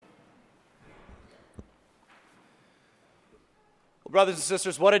Brothers and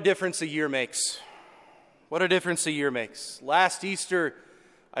sisters, what a difference a year makes. What a difference a year makes. Last Easter,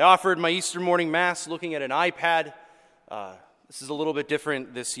 I offered my Easter morning Mass looking at an iPad. This is a little bit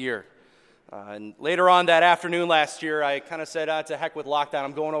different this year. And later on that afternoon last year, I kind of said, to heck with lockdown.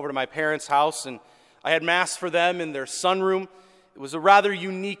 I'm going over to my parents' house, and I had Mass for them in their sunroom. It was a rather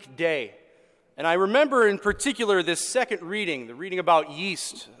unique day. And I remember in particular this second reading, the reading about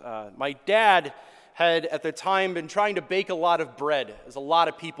yeast. My dad had at the time been trying to bake a lot of bread, as a lot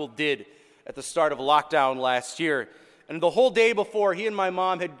of people did at the start of lockdown last year. And the whole day before, he and my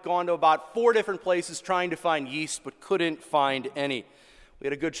mom had gone to about 4 different places trying to find yeast, but couldn't find any. We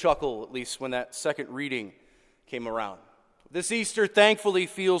had a good chuckle, at least, when that second reading came around. This Easter, thankfully,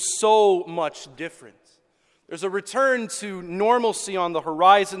 feels so much different. There's a return to normalcy on the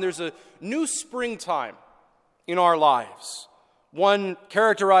horizon. There's a new springtime in our lives, one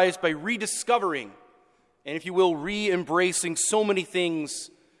characterized by rediscovering and, if you will, re-embracing so many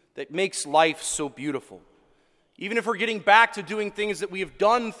things that makes life so beautiful. Even if we're getting back to doing things that we have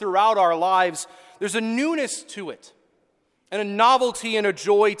done throughout our lives, there's a newness to it, and a novelty and a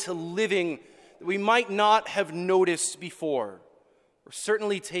joy to living that we might not have noticed before, or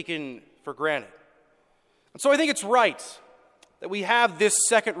certainly taken for granted. And so I think it's right that we have this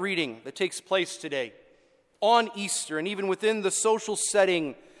second reading that takes place today on Easter, and even within the social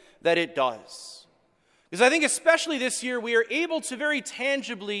setting that it does. Because I think especially this year, we are able to very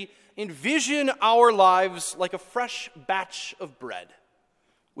tangibly envision our lives like a fresh batch of bread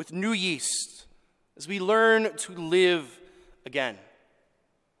with new yeast as we learn to live again.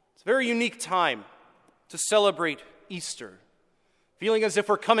 It's a very unique time to celebrate Easter, feeling as if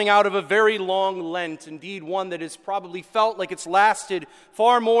we're coming out of a very long Lent, indeed one that has probably felt like it's lasted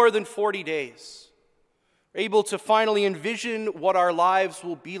far more than 40 days. We're able to finally envision what our lives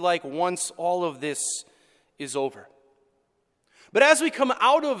will be like once all of this is over. But as we come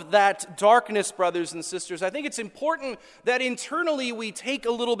out of that darkness, brothers and sisters, I think it's important that internally we take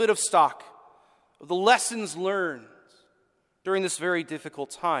a little bit of stock of the lessons learned during this very difficult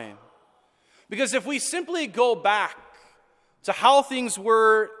time. Because if we simply go back to how things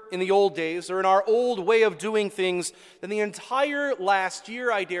were in the old days or in our old way of doing things, then the entire last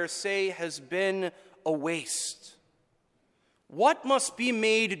year, I dare say, has been a waste. What must be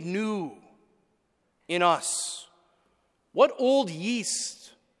made new in us? What old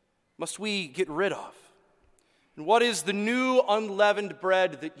yeast must we get rid of? And what is the new unleavened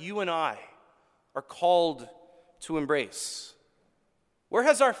bread that you and I are called to embrace? Where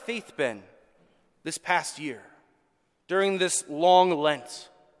has our faith been this past year, during this long Lent?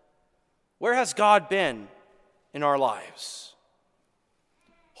 Where has God been in our lives?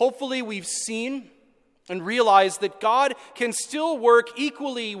 Hopefully we've seen and realized that God can still work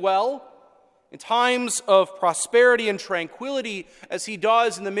equally well in times of prosperity and tranquility as he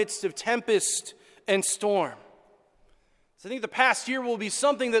does in the midst of tempest and storm. So I think the past year will be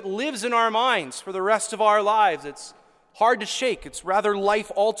something that lives in our minds for the rest of our lives. It's hard to shake. It's rather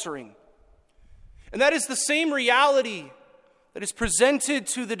life-altering. And that is the same reality that is presented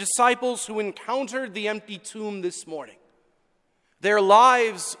to the disciples who encountered the empty tomb this morning. Their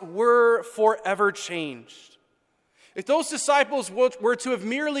lives were forever changed. If those disciples were to have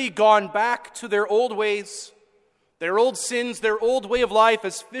merely gone back to their old ways, their old sins, their old way of life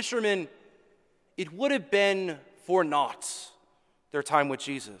as fishermen, it would have been for naught their time with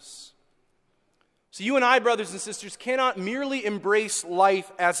Jesus. So you and I, brothers and sisters, cannot merely embrace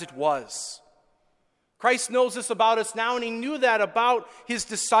life as it was. Christ knows this about us now, and he knew that about his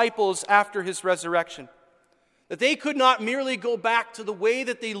disciples after his resurrection. That they could not merely go back to the way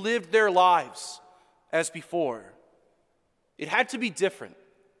that they lived their lives as before. It had to be different.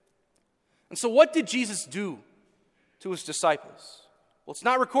 And so what did Jesus do to his disciples? Well, it's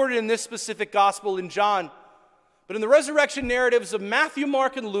not recorded in this specific gospel in John, but in the resurrection narratives of Matthew,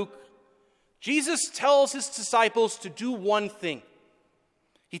 Mark, and Luke, Jesus tells his disciples to do one thing.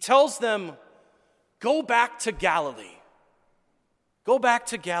 He tells them, go back to Galilee. Go back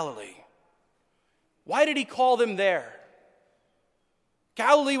to Galilee. Why did he call them there?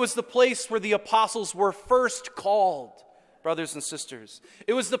 Galilee was the place where the apostles were first called, brothers and sisters.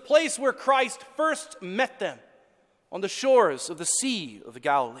 It was the place where Christ first met them on the shores of the Sea of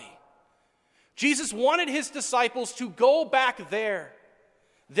Galilee. Jesus wanted his disciples to go back there.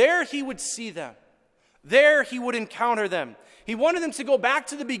 There he would see them. There he would encounter them. He wanted them to go back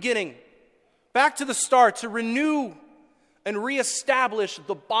to the beginning, back to the start, to renew and reestablish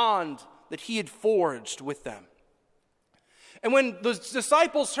the bond that he had forged with them. And when the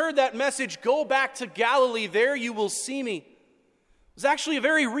disciples heard that message, go back to Galilee, there you will see me, it was actually a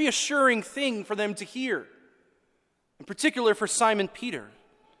very reassuring thing for them to hear. in particular for Simon Peter,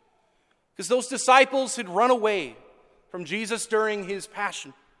 because those disciples had run away from Jesus during his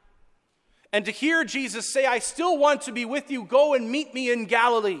passion. And to hear Jesus say, "I still want to be with you, go and meet me in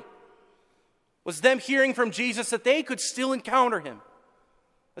Galilee," was them hearing from Jesus that they could still encounter him,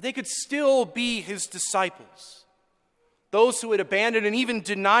 that they could still be his disciples. Those who had abandoned and even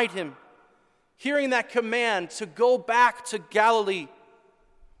denied him, hearing that command to go back to Galilee,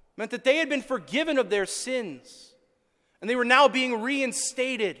 meant that they had been forgiven of their sins, and they were now being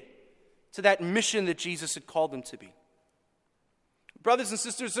reinstated to that mission that Jesus had called them to be. Brothers and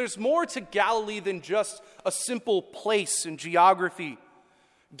sisters, there's more to Galilee than just a simple place in geography.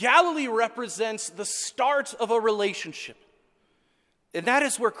 Galilee represents the start of a relationship. And that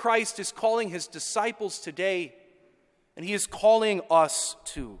is where Christ is calling his disciples today, and he is calling us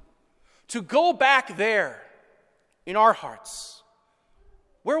to go back there in our hearts.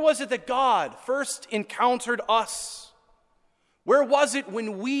 Where was it that God first encountered us? Where was it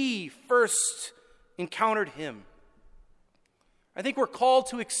when we first encountered him? I think we're called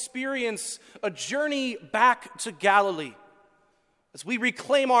to experience a journey back to Galilee as we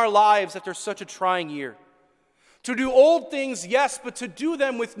reclaim our lives after such a trying year. To do old things, yes, but to do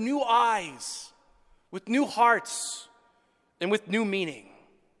them with new eyes, with new hearts, and with new meaning.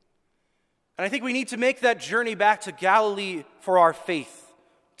 And I think we need to make that journey back to Galilee for our faith,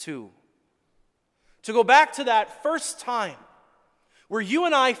 too. To go back to that first time where you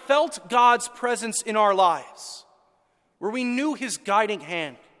and I felt God's presence in our lives, where we knew his guiding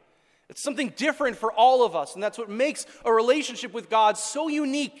hand. It's something different for all of us, and that's what makes a relationship with God so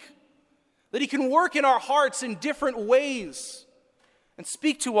unique, that he can work in our hearts in different ways and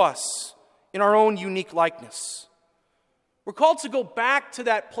speak to us in our own unique likeness. We're called to go back to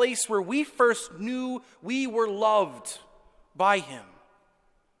that place where we first knew we were loved by him.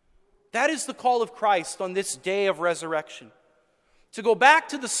 That is the call of Christ on this day of resurrection. To go back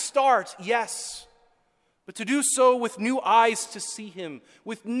to the start, yes, but to do so with new eyes to see him,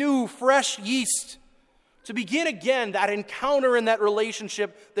 with new, fresh yeast, to begin again that encounter and that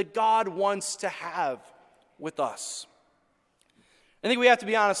relationship that God wants to have with us. I think we have to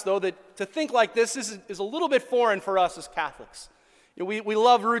be honest, though, that to think like this is a little bit foreign for us as Catholics. You know, we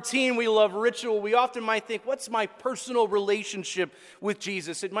love routine, we love ritual. We often might think, what's my personal relationship with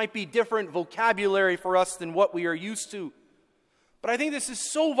Jesus? It might be different vocabulary for us than what we are used to. But I think this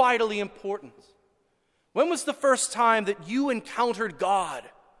is so vitally important. When was the first time that you encountered God?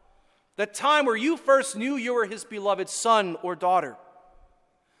 That time where you first knew you were his beloved son or daughter.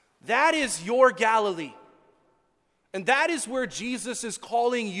 That is your Galilee. And that is where Jesus is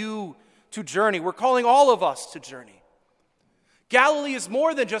calling you to journey. We're calling all of us to journey. Galilee is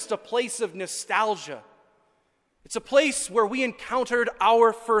more than just a place of nostalgia. It's a place where we encountered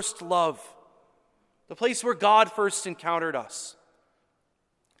our first love. The place where God first encountered us.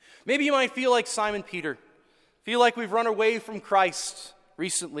 Maybe you might feel like Simon Peter. Feel like we've run away from Christ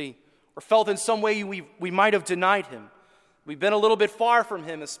recently, or felt in some way we might have denied him. We've been a little bit far from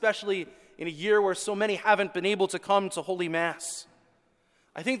him, especially in a year where so many haven't been able to come to Holy Mass.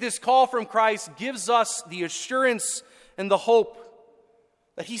 I think this call from Christ gives us the assurance and the hope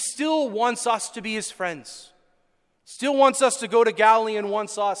that he still wants us to be his friends, still wants us to go to Galilee and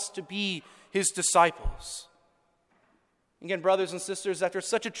wants us to be his disciples. Again, brothers and sisters, after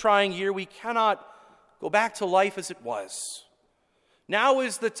such a trying year, we cannot go back to life as it was. Now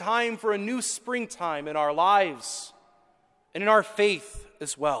is the time for a new springtime in our lives and in our faith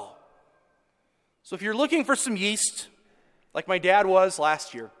as well. So if you're looking for some yeast, like my dad was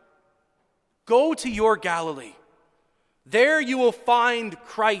last year, go to your Galilee. There you will find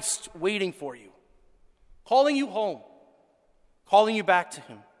Christ waiting for you, calling you home, calling you back to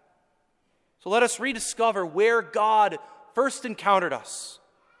him. So let us rediscover where God first encountered us,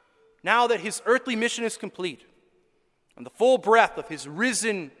 now that his earthly mission is complete, and the full breadth of his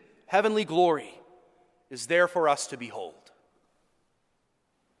risen heavenly glory is there for us to behold.